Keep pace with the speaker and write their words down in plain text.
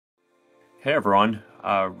Hey everyone,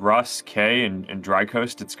 Russ, Kay, and Dry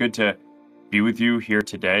Coast. It's good to be with you here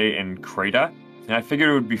today in Crayta. And I figured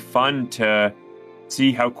it would be fun to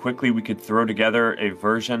see how quickly we could throw together a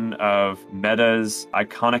version of Meta's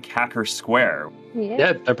iconic hacker square.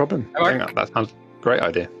 Yeah, no problem. I think that sounds a great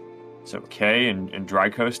idea. So Kay and Dry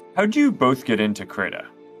Coast, how'd you both get into Crayta?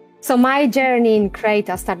 So my journey in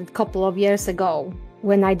Crayta started a couple of years ago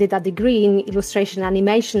when I did a degree in illustration,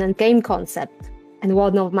 animation, and game concept. And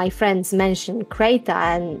one of my friends mentioned Crayta,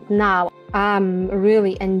 and now I'm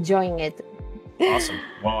really enjoying it. Awesome.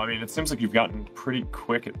 Well, I mean, it seems like you've gotten pretty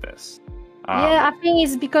quick at this. Yeah, I think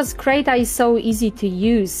it's because Crayta is so easy to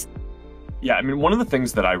use. Yeah, I mean, one of the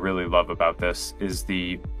things that I really love about this is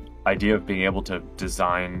the idea of being able to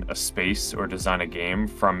design a space or design a game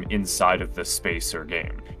from inside of the space or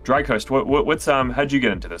game. Dry Coast, how'd you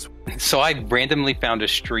get into this? So I randomly found a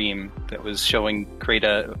stream that was showing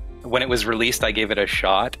Crayta. When it was released, I gave it a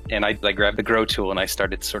shot, and I grabbed the Grow tool and I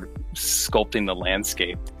started sort of sculpting the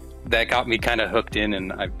landscape. That got me kind of hooked in,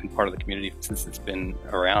 and I've been part of the community since it's been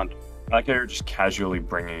around. I like how you're just casually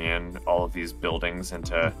bringing in all of these buildings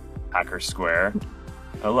into Hacker Square.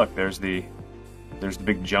 Oh look, there's the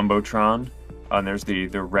big Jumbotron, and there's the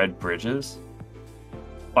red bridges.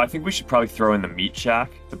 Well, I think we should probably throw in the meat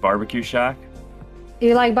shack, the barbecue shack.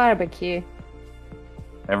 You like barbecue?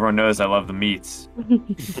 Everyone knows I love the meats.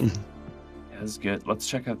 That's good. Let's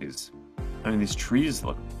check out these. I mean, these trees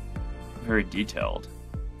look very detailed.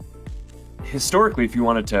 Historically, if you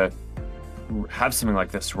wanted to have something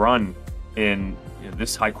like this run in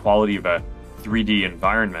this high quality of a 3D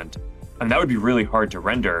environment, and that would be really hard to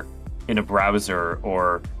render in a browser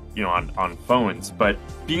or on phones, but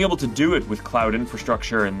being able to do it with cloud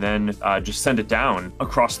infrastructure and then just send it down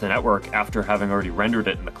across the network after having already rendered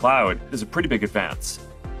it in the cloud is a pretty big advance.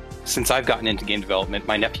 Since I've gotten into game development,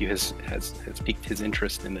 my nephew has piqued his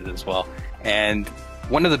interest in it as well. And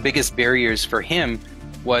one of the biggest barriers for him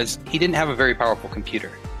was he didn't have a very powerful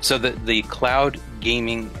computer. So the cloud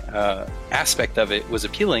gaming aspect of it was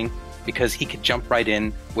appealing because he could jump right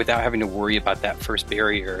in without having to worry about that first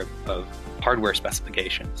barrier of hardware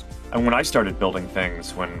specifications. And when I started building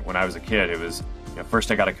things when I was a kid, it was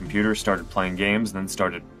first I got a computer, started playing games, and then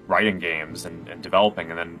started writing games and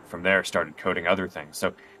developing, and then from there started coding other things.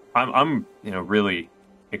 So I'm really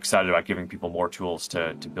excited about giving people more tools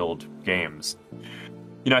to build games.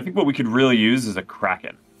 I think what we could really use is a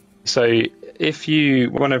Kraken. So if you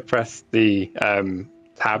want to press the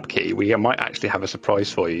tab key, we might actually have a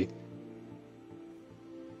surprise for you.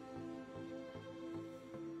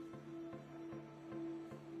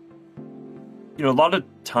 A lot of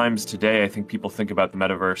times today, I think people think about the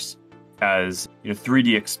metaverse as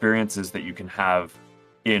 3D experiences that you can have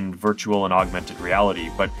in virtual and augmented reality.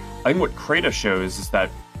 But I think what Crayta shows is that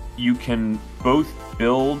you can both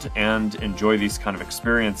build and enjoy these kind of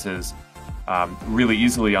experiences really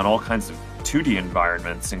easily on all kinds of 2D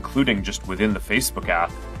environments, including just within the Facebook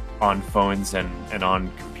app on phones and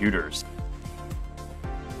on computers.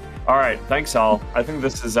 All right, thanks all. I think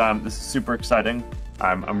this is super exciting.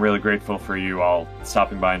 I'm really grateful for you all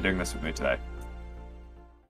stopping by and doing this with me today.